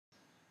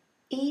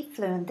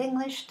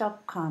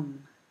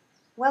efluentenglish.com.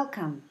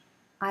 Welcome,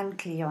 I'm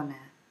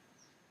Cleona.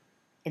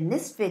 In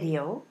this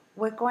video,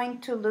 we're going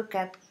to look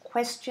at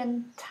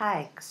question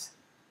tags.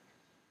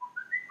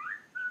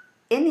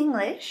 In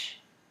English,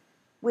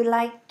 we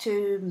like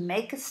to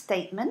make a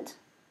statement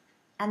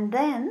and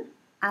then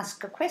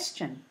ask a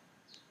question.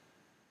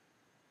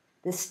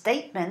 The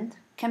statement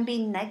can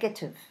be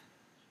negative.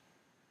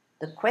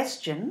 The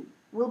question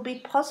will be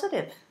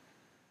positive.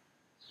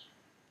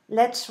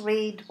 Let's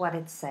read what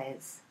it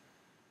says.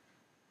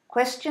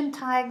 Question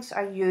tags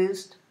are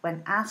used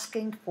when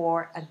asking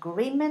for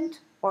agreement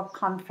or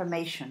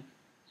confirmation.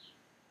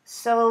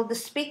 So the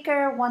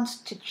speaker wants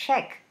to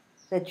check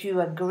that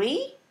you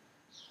agree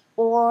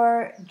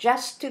or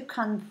just to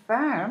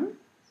confirm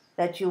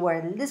that you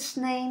were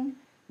listening,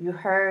 you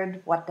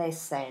heard what they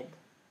said.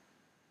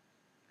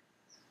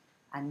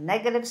 A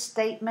negative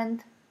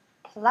statement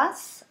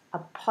plus a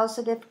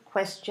positive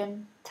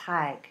question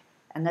tag,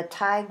 and the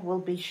tag will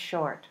be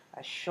short,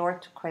 a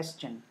short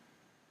question.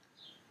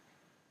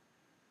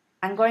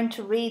 I'm going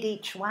to read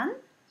each one.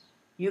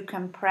 You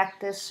can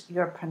practice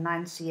your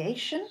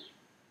pronunciation.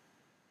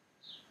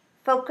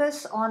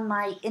 Focus on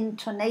my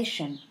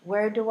intonation.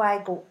 Where do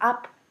I go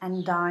up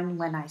and down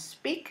when I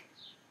speak?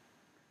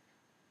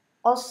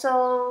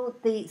 Also,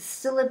 the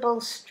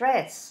syllable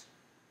stress.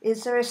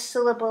 Is there a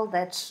syllable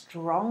that's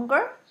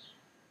stronger?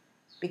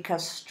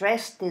 Because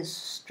stressed is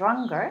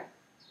stronger,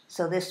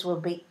 so this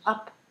will be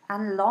up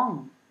and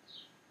long.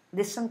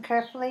 Listen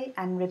carefully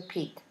and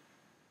repeat.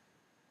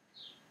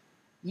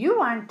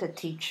 You aren't a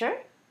teacher,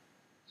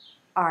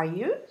 are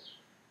you?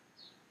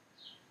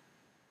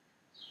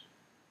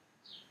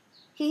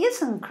 He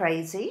isn't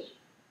crazy,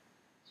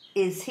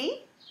 is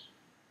he?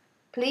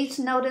 Please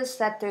notice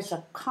that there's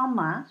a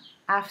comma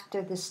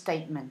after the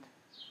statement.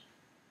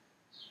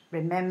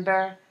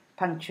 Remember,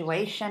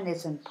 punctuation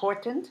is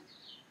important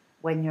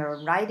when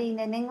you're writing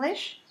in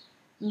English,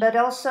 but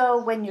also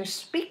when you're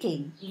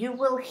speaking. You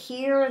will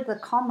hear the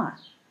comma.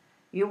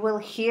 You will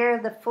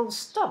hear the full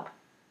stop.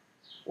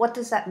 What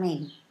does that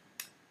mean?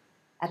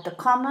 At the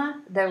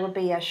comma, there will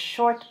be a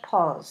short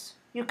pause.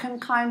 You can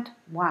count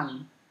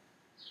 1.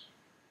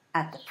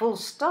 At the full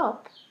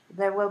stop,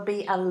 there will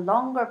be a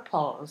longer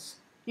pause.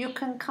 You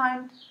can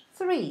count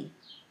 3.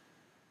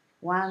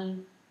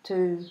 1,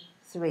 2,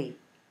 3.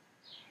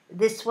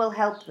 This will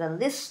help the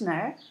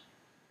listener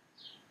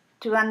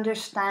to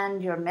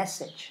understand your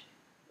message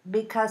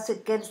because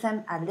it gives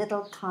them a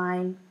little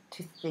time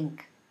to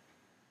think.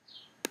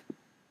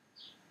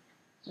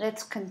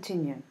 Let's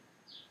continue.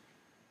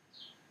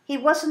 He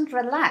wasn't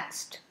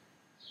relaxed,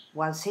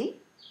 was he?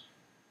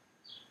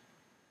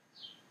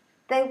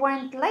 They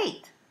weren't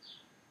late,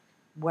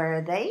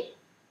 were they?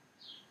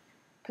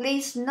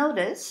 Please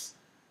notice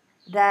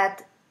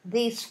that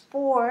these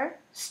 4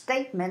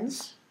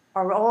 statements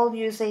are all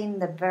using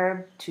the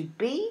verb to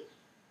be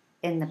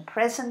in the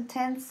present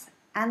tense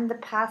and the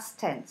past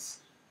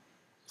tense.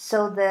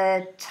 So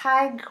the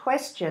tag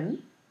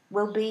question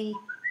will be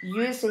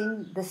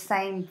using the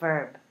same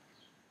verb.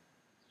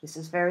 This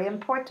is very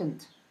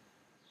important.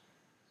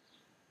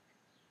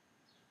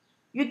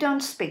 You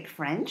don't speak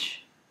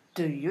French,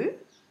 do you?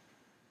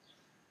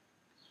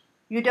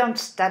 You don't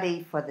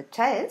study for the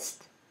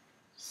test.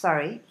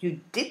 Sorry,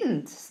 you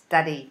didn't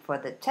study for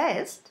the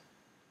test,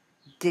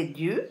 did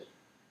you?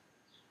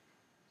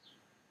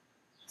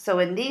 So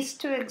in these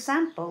 2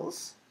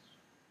 examples,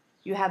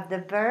 you have the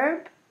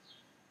verb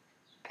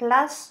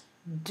plus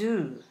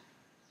do.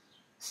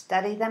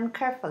 Study them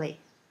carefully.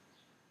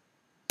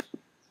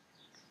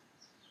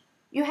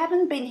 You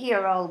haven't been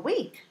here all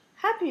week,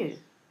 have you?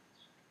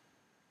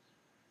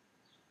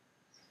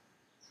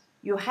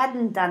 You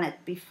hadn't done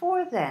it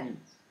before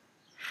then,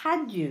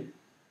 had you?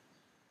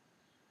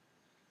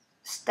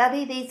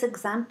 Study these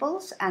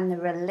examples and the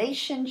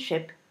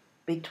relationship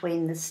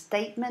between the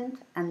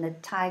statement and the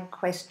tag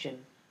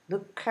question.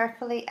 Look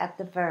carefully at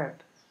the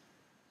verb.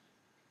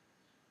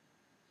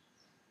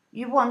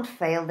 You won't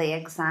fail the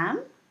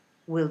exam,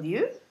 will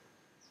you?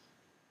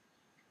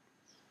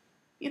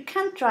 You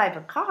can't drive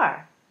a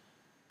car,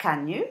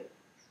 can you?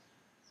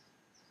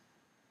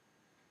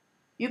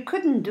 You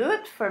couldn't do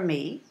it for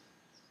me,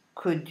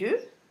 could you?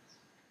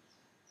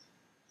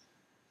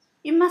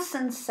 You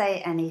mustn't say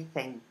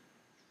anything.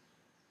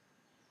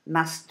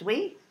 Must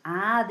we?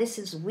 This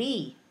is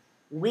we.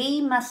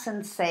 We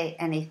mustn't say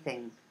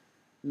anything.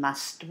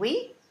 Must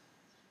we?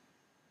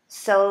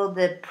 So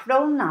the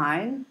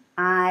pronoun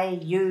I,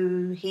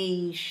 you,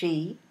 he,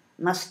 she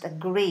must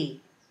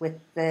agree with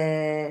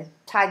the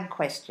tag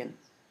question.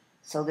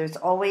 So there's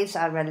always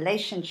a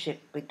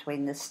relationship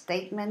between the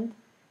statement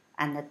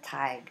and the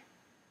tag.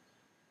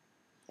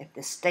 If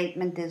the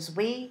statement is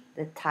we,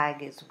 the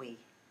tag is we.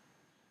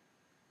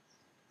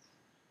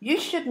 You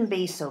shouldn't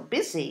be so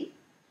busy,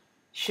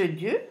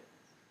 should you?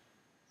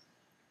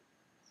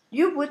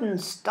 You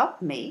wouldn't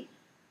stop me,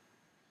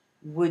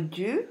 would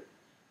you?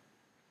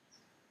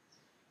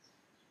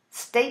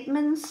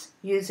 Statements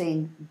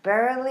using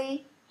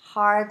barely,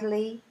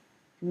 hardly,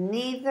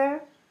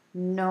 neither,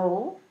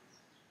 no,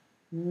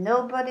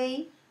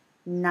 nobody,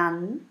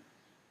 none,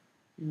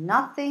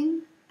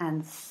 Nothing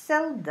and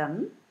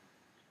seldom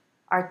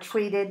are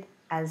treated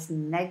as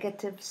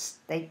negative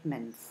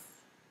statements.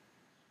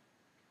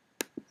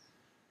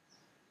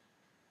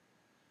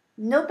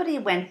 Nobody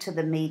went to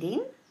the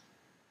meeting,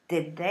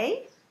 did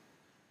they?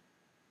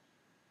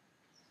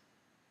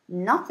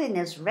 Nothing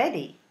is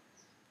ready,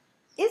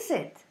 is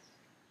it?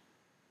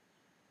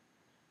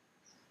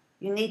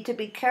 You need to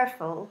be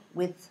careful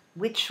with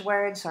which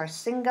words are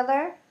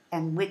singular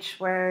and which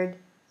words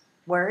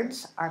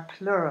are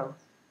plural.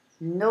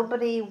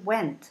 Nobody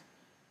went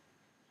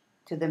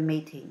to the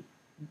meeting,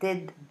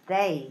 did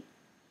they?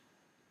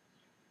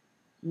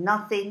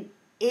 Nothing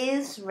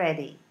is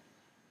ready,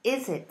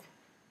 is it?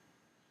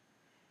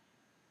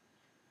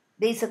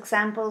 These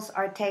examples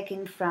are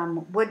taken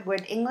from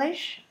Woodward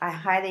English. I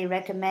highly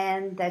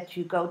recommend that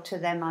you go to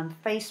them on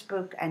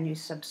Facebook and you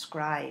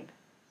subscribe.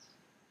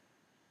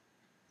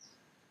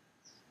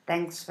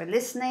 Thanks for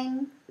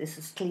listening. This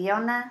is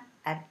Cleona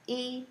at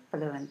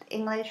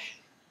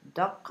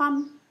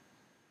efluentenglish.com.